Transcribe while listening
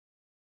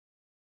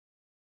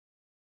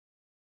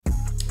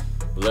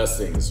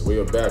Blessings. We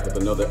are back with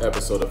another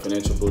episode of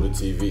Financial Buddha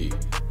TV.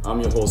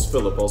 I'm your host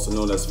Philip, also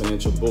known as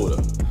Financial Buddha.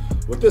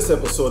 With this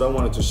episode, I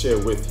wanted to share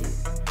with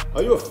you.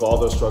 Are you a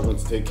father struggling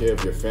to take care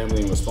of your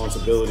family and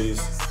responsibilities?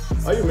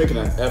 Are you making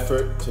an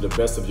effort to the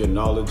best of your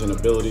knowledge and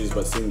abilities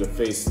but seem to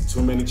face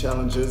too many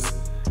challenges?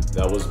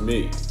 That was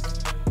me.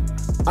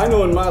 I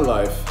know in my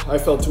life, I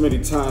felt too many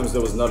times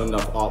there was not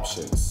enough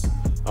options.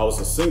 I was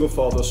a single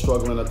father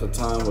struggling at the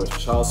time with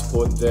child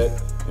support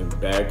debt and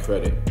bad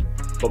credit.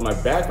 But my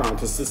background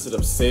consisted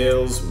of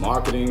sales,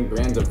 marketing,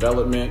 brand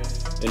development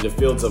in the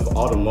fields of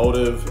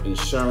automotive,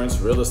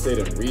 insurance, real estate,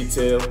 and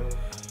retail.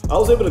 I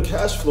was able to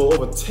cash flow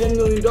over $10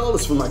 million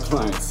for my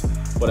clients,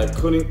 but I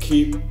couldn't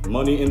keep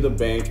money in the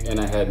bank and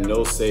I had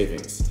no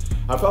savings.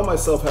 I found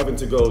myself having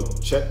to go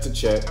check to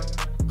check,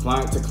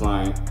 client to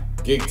client,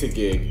 gig to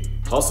gig,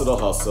 hustle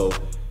to hustle.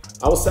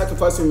 I was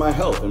sacrificing my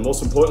health and,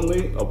 most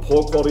importantly, a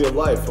poor quality of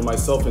life for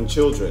myself and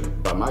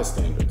children by my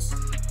standards.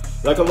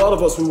 Like a lot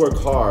of us, we work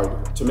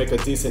hard to make a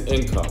decent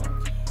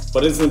income,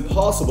 but it's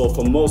impossible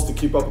for most to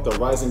keep up with the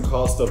rising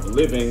cost of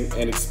living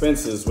and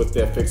expenses with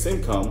their fixed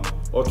income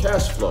or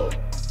cash flow,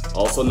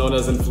 also known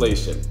as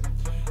inflation.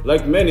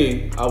 Like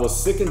many, I was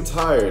sick and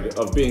tired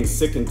of being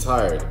sick and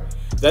tired.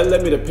 That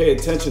led me to pay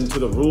attention to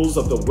the rules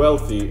of the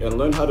wealthy and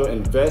learn how to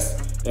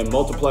invest and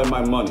multiply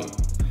my money.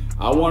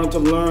 I wanted to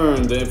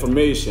learn the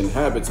information,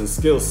 habits, and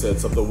skill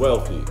sets of the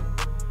wealthy.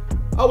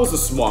 I was a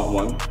smart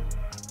one,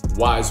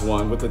 wise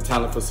one with the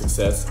talent for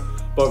success,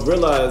 but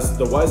realized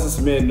the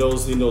wisest man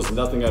knows he knows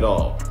nothing at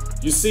all.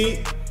 You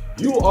see,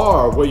 you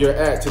are where you're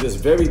at to this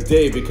very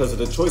day because of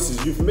the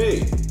choices you've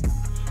made.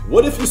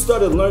 What if you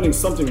started learning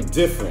something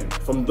different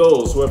from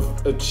those who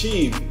have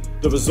achieved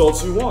the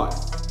results you want?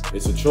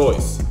 It's a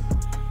choice.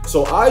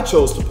 So I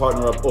chose to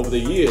partner up over the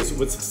years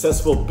with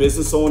successful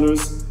business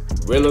owners,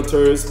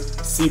 realtors,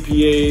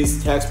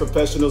 CPAs, tax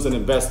professionals, and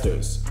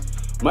investors.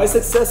 My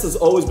success has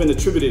always been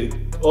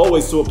attributed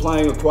to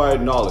applying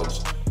acquired knowledge.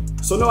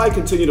 So now I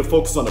continue to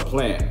focus on a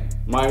plan,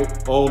 my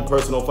own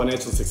personal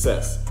financial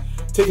success.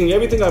 Taking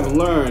everything I've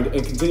learned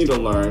and continue to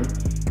learn,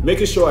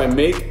 making sure I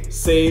make,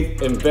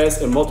 save,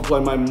 invest, and multiply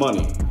my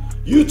money.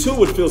 You too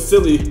would feel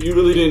silly if you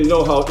really didn't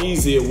know how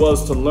easy it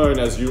was to learn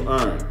as you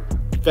earn.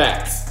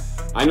 Facts.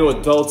 I know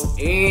adults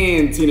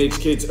and teenage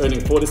kids earning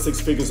 4 to 6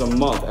 figures a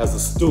month as a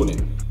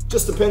student.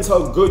 Just depends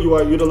how good you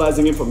are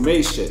utilizing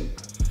information.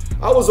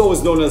 I was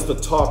always known as the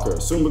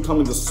talker, soon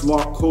becoming the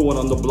smart, cool one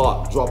on the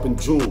block, dropping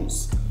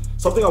jewels.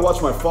 Something I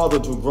watched my father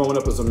do growing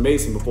up as a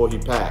Mason before he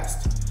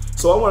passed.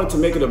 So I wanted to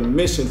make it a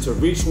mission to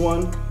reach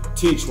one,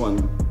 teach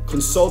one,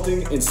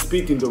 consulting and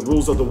speaking the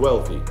rules of the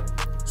wealthy.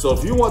 So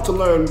if you want to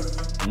learn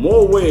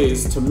more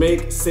ways to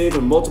make, save,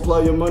 and multiply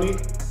your money,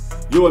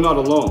 you are not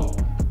alone.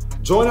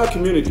 Join our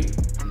community.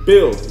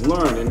 Build,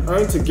 learn, and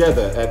earn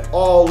together at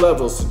all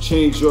levels to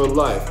change your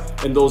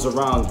life and those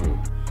around you.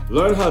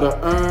 Learn how to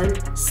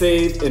earn,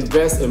 save,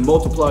 invest, and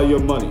multiply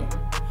your money.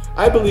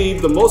 I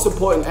believe the most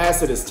important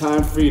asset is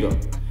time freedom.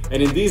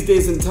 And in these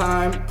days and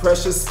time,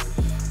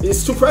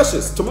 it's too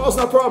precious. Tomorrow's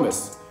not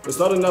promised. It's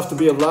not enough to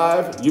be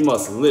alive, you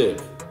must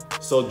live.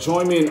 So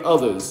join me and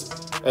others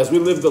as we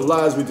live the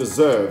lives we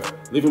deserve,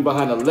 leaving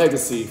behind a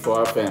legacy for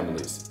our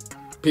families.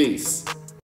 Peace.